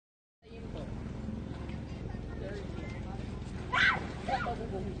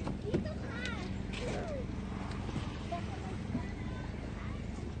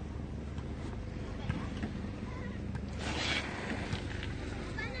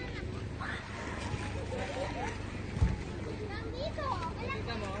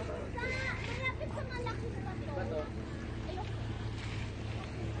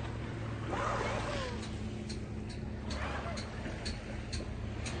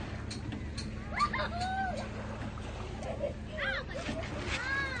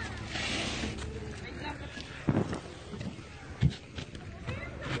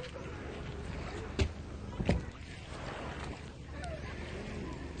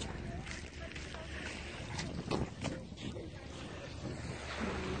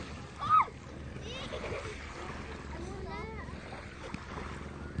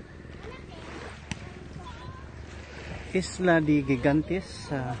Isla de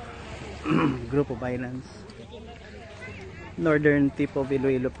Gigantes, group of islands, northern tip of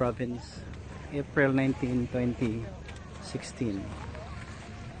Iloilo province, April 19, 2016.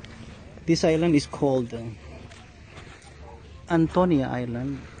 This island is called Antonia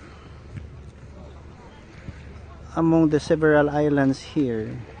Island. Among the several islands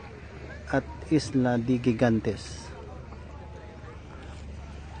here at Isla de Gigantes.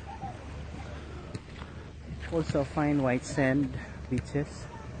 Also fine white sand beaches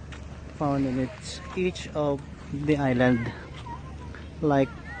found in each of the island, like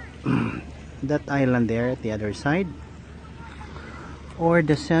that island there at the other side, or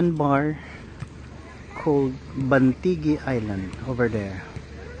the sandbar called Bantigi Island over there.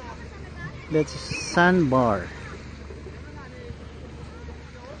 That's sandbar.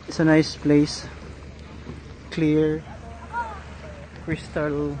 It's a nice place, clear,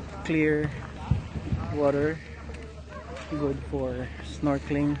 crystal clear water, good for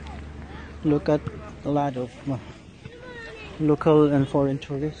snorkeling. Look at a lot of local and foreign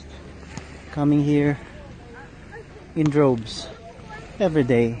tourists coming here in droves every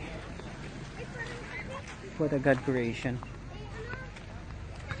day. What a God creation.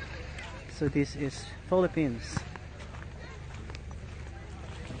 So this is Philippines,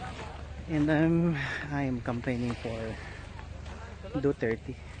 and I'm campaigning for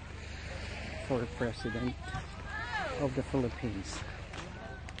Duterte for President of the Philippines.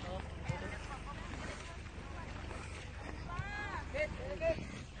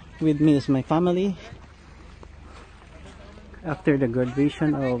 With me is my family after the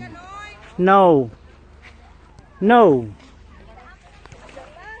graduation of no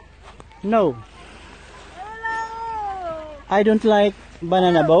I don't like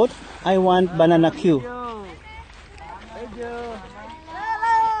banana boat. I want banana queue.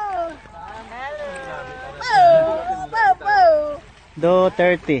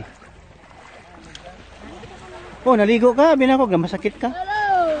 $2.30. Oh, naligo ka? Binako, masakit ka?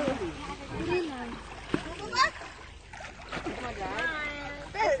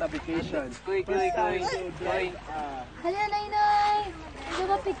 Vacation. Hala, Nay. Ito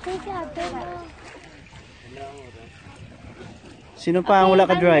ba picture si ate mo? Sino pa ang wala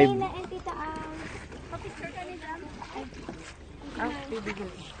ka drive?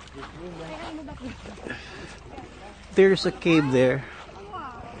 There's a cave there.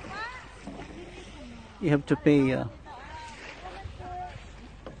 You have to pay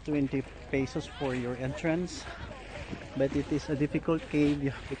 20 pesos for your entrance, but it is a difficult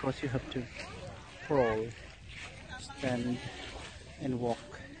cave because you have to crawl, stand, and walk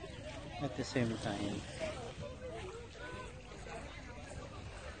at the same time.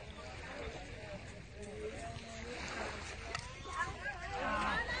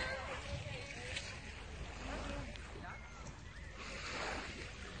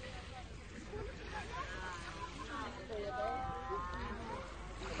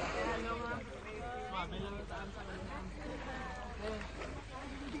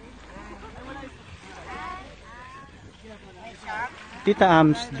 Tita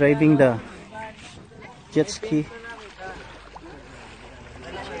Am's driving the jet ski.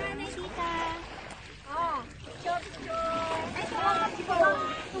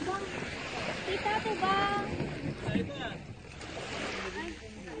 Tita,